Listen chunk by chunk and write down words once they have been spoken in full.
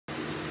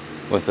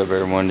What's up,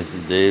 everyone? This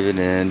is David,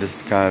 and this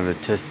is kind of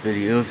a test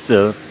video.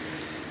 So,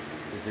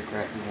 it's a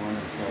crappy one.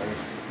 I'm sorry.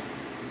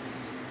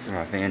 Turn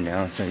my fan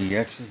down so you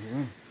actually hear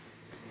me.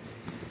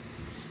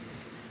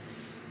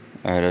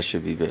 Alright, that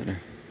should be better,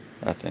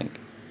 I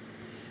think.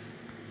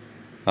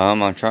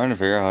 I'm trying to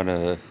figure out how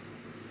to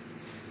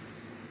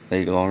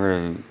make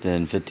longer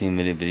than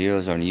 15-minute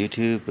videos on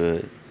YouTube,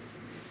 but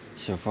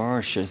so far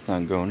it's just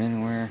not going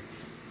anywhere.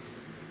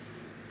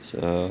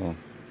 So,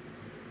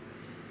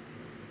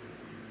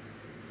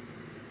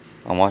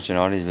 I'm watching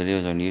all these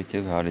videos on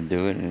YouTube, how to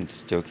do it, and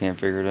still can't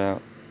figure it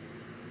out.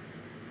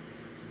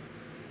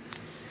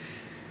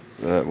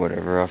 But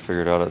whatever, I'll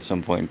figure it out at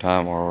some point in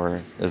time,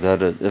 or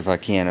if I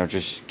can, I'll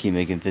just keep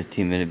making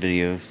 15-minute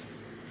videos.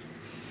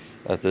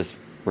 At this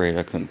rate,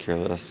 I couldn't care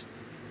less.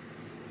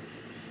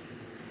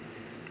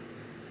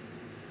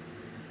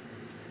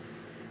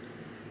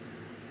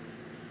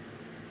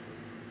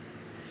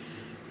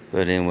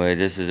 But anyway,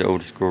 this is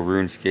old school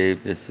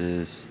RuneScape. This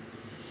is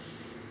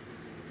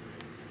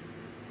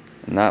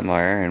not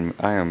my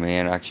Iron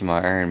Man. Actually,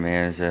 my Iron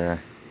Man is a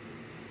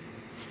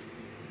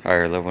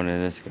higher level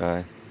than this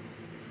guy.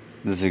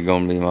 This is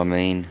going to be my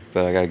main,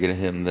 but I gotta get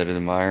him better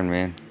than my Iron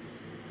Man,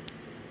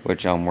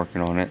 which I'm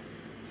working on it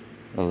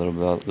a little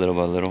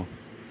by little.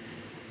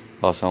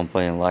 Also, I'm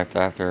playing Life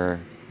After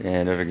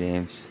and other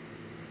games.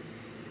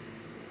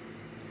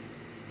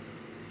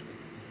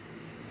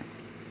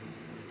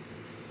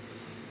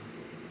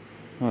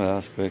 Oh, that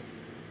was quick.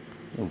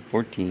 Level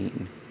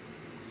 14.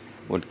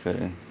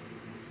 Woodcutting.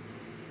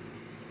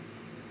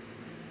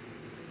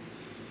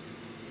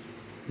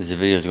 This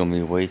video is going to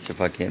be a waste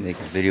if I can't make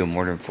a video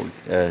more than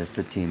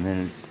 15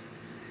 minutes.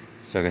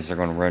 So I guess they're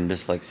going to run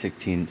just like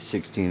 16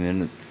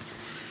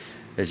 minutes.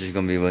 It's just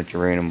going to be a bunch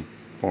of random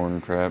foreign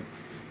crap.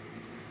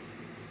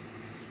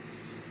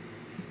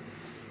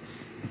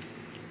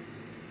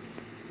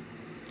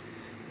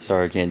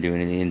 Sorry I can't do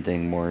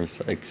anything more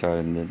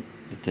exciting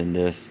than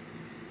this.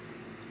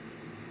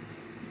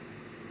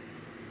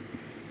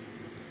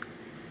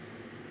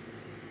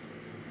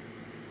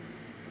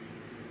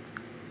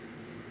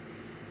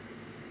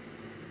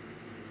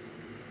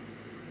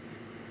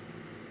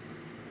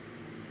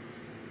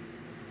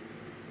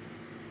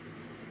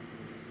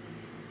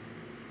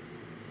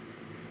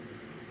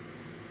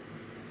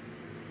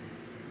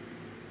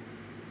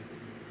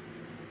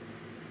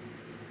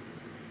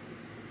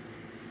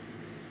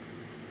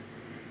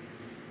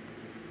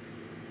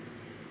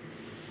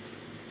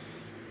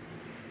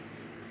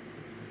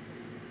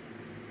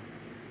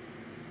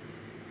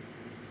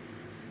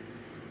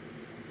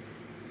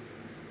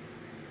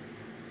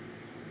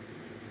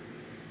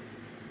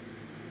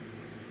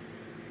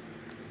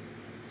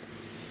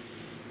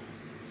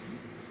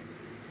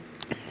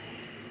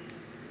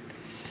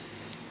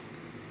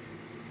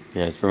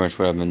 Yeah, it's pretty much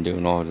what I've been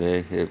doing all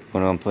day.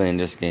 When I'm playing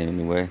this game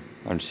anyway.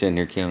 I'm just sitting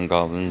here killing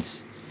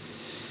goblins.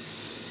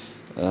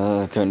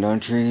 Cutting down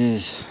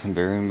trees,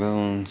 burying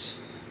bones.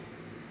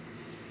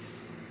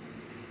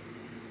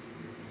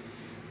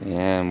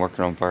 Yeah, I'm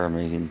working on fire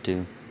making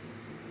too.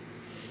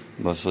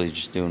 Mostly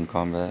just doing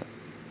combat.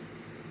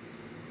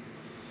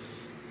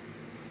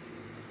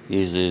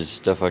 Usually it's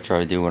stuff I try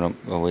to do when I'm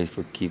away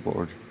for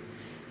keyboard.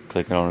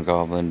 Clicking on a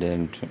goblin,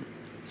 then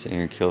sitting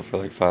here kill for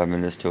like 5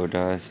 minutes till it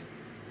dies.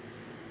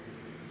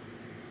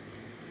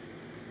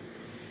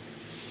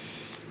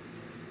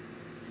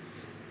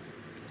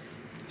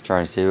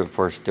 Trying to save it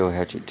for a steel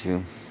hatchet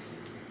too.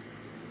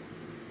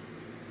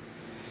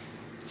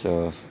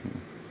 So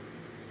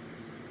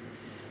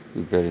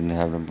be better than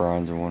having a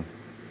bronze one.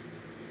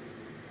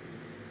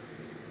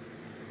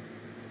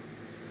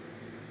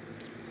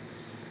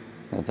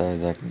 Not that I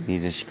exactly need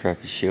this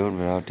crappy shield,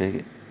 but I'll take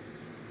it.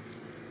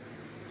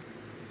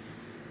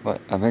 What?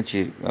 I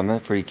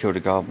meant for you killed a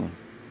goblin.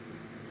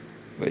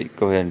 Wait,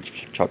 go ahead and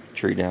chop the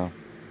tree down.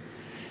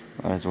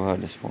 Might as well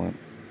at this point.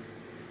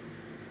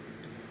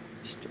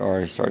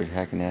 Already started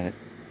hacking at it.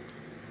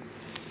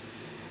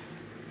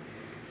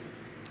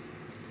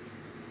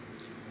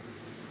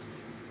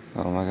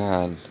 Oh my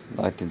god,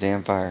 light the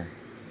damn fire.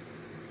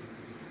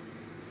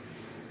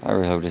 I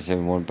really hope this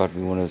isn't about to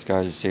be one of those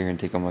guys to sit here and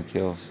take all my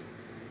kills.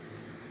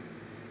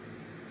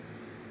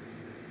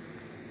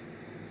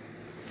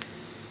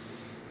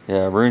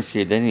 Yeah,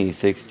 RuneScape, they need to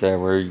fix that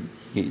where you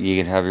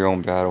can have your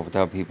own battle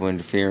without people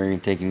interfering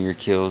and taking your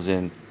kills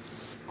and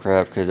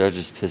crap, because that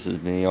just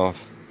pisses me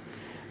off.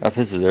 That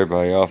pisses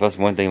everybody off. That's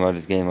one thing about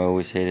this game I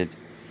always hated.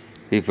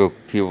 People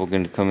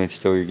can come and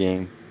steal your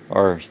game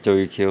or steal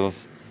your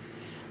kills.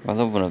 I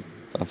love when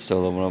I'm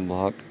still leveling up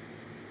block.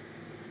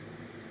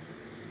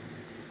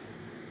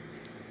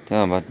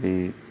 Damn,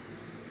 I'm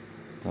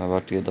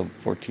about to get level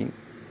 14,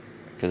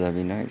 because that'd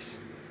be nice.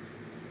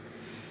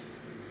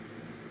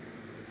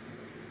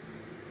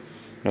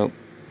 Nope,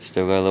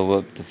 still gotta level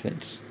up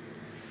defense.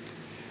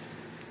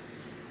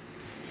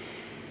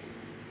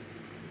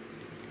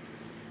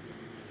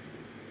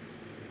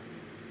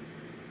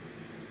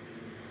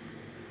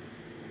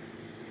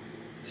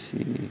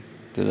 See,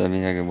 does that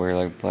mean I can wear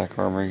like black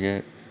armor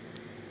yet?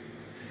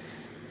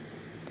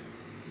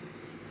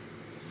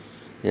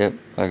 Yep,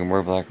 I can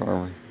wear black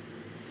armor.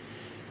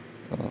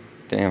 Oh,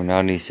 damn, now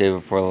I need to save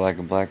it for like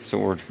a black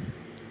sword.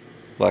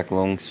 Black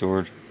long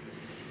sword.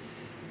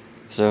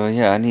 So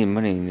yeah, I need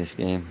money in this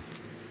game.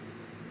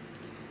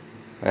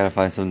 I gotta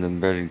find something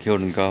better than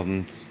killing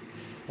goblins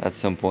at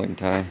some point in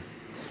time.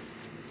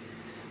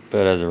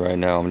 But as of right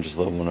now, I'm just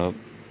leveling up.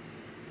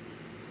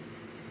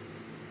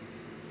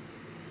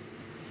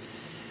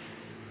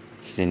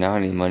 See, now I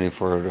need money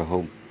for the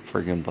whole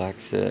freaking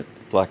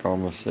black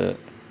armor set.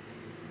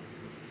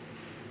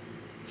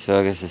 So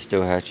I guess the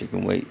steel hatchet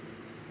can wait.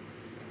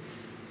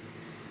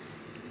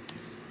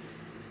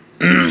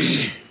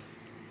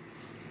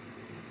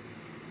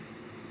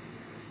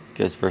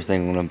 Guess first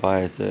thing I'm gonna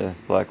buy is a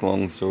black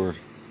longsword.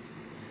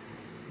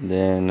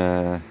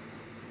 Then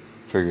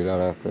figure it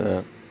out after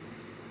that.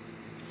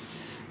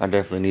 I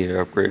definitely need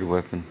an upgraded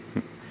weapon.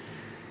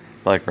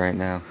 Like right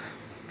now.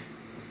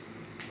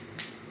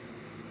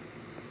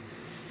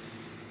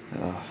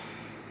 Oh.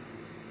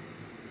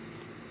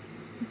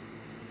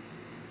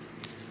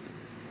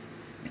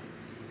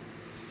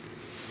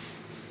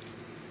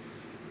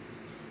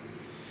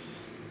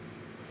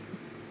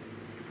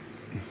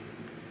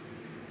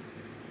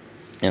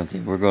 Okay,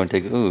 we're going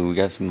to take... Ooh, we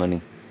got some money.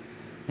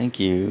 Thank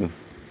you.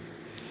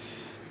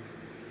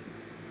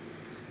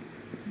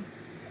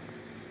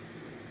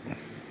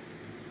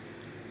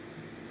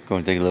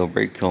 Going to take a little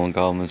break killing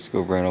goblins.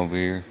 Go right over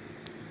here.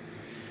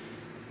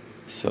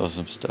 Sell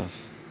some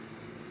stuff.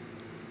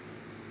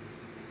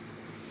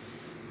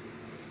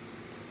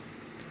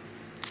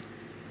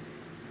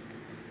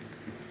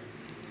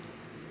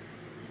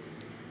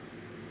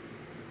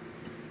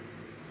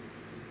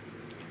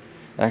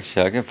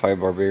 Actually, I can fight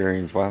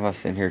barbarians. Why am I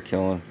sitting here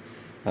killing?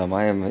 I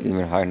am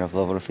even high enough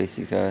level to face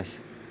these guys.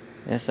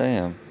 Yes, I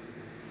am.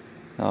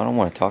 No, I don't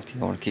want to talk to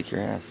you. I want to kick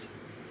your ass.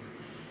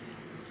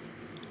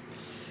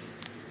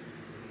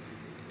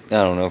 I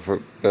don't know,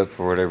 but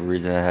for whatever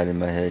reason I had in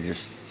my head,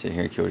 just sit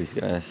here and kill these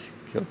guys.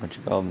 Kill a bunch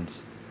of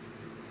goblins.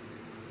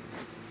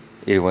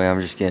 Either way,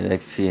 I'm just getting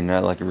XP and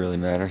not like it really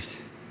matters.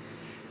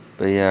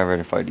 But yeah, I'd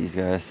rather fight these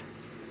guys.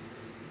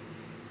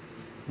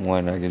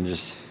 One, I can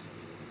just...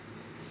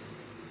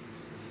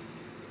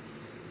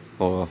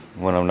 Well,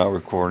 when I'm not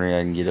recording,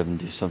 I can get up and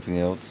do something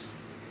else.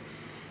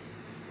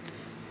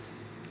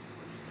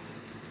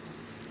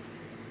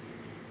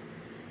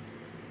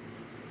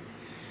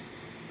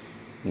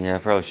 Yeah, I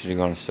probably should have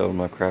gone and sold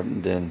my crap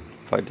and then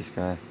fight this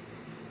guy.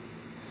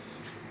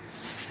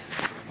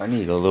 I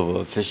need a level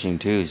of fishing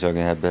too so I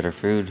can have better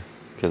food.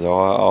 Because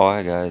all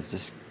I got is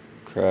this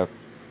crap.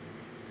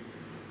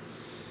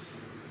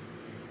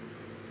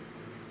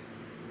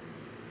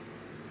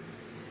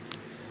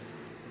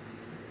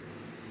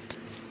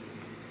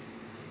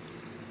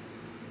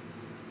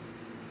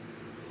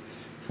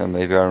 So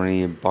maybe I don't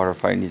need to bother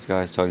fighting these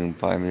guys so I can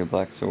buy me a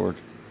black sword.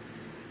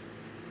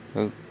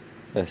 Oh,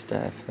 that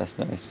staff. That's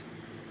nice.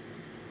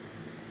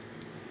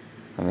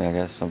 I mean, I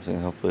got something.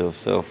 Hopefully it'll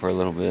sell for a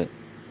little bit.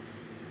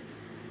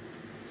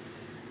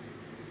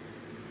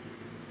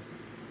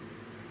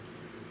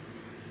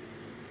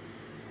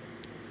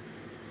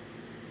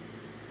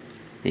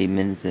 Eight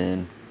minutes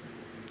in.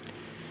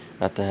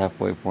 At the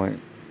halfway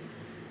point.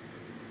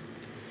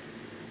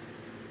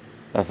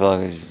 I feel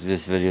like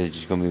this video is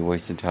just going to be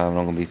wasting time and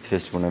I'm going to be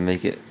pissed when I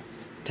make it.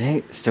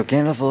 Dang, still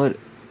can't upload it.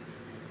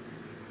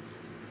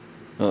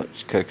 Oh,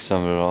 just cut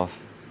some of it off.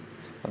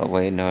 Oh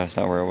wait, no, that's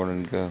not where I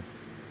wanted to go.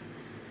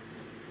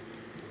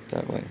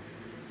 That way.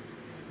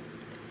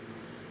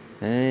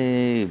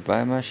 Hey,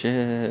 buy my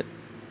shit.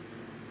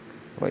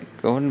 Wait,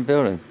 go in the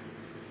building.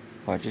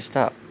 Why'd you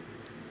stop?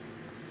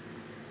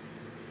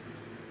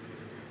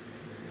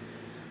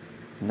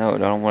 No, I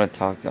don't want to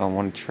talk. I don't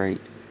want to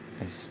trade.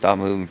 Stop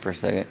moving for a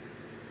second.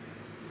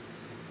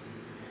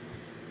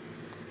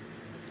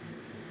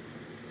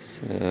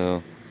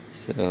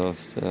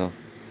 So.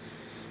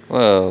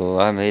 Whoa,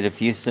 I made a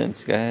few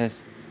cents,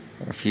 guys.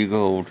 Or a few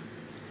gold.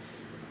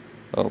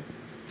 Oh,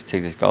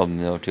 take this goblin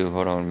mill too.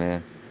 Hold on,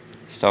 man.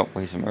 Stop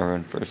wasting my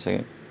run for a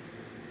second.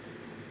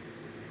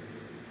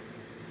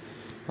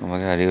 Oh my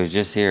god, he was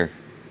just here.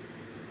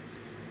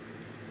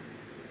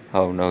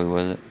 Oh, no, he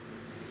wasn't.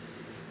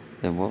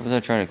 Then what was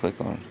I trying to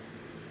click on?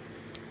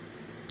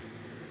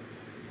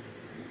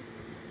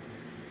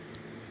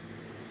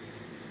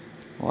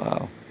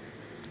 Wow.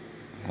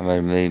 I might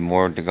have made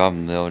more of the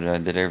goblin mill than I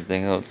did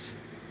everything else.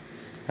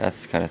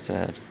 That's kind of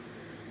sad.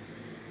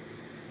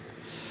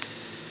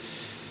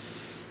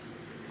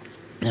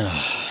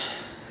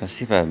 Let's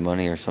see if I have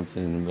money or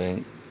something in the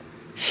bank.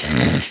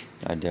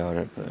 I doubt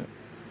it, but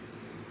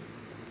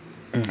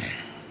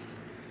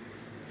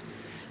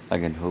I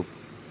can hope.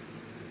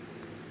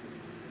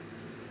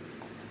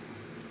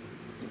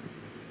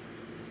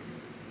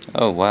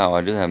 Oh wow,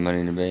 I do have money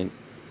in the bank.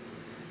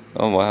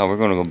 Oh wow, we're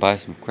gonna go buy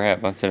some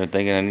crap. I'm sitting there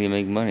thinking I need to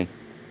make money.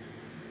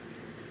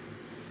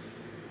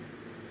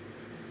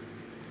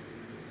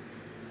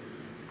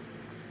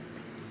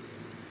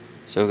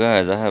 So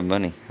guys, I have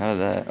money. How's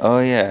that? Oh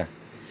yeah,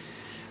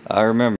 I remember.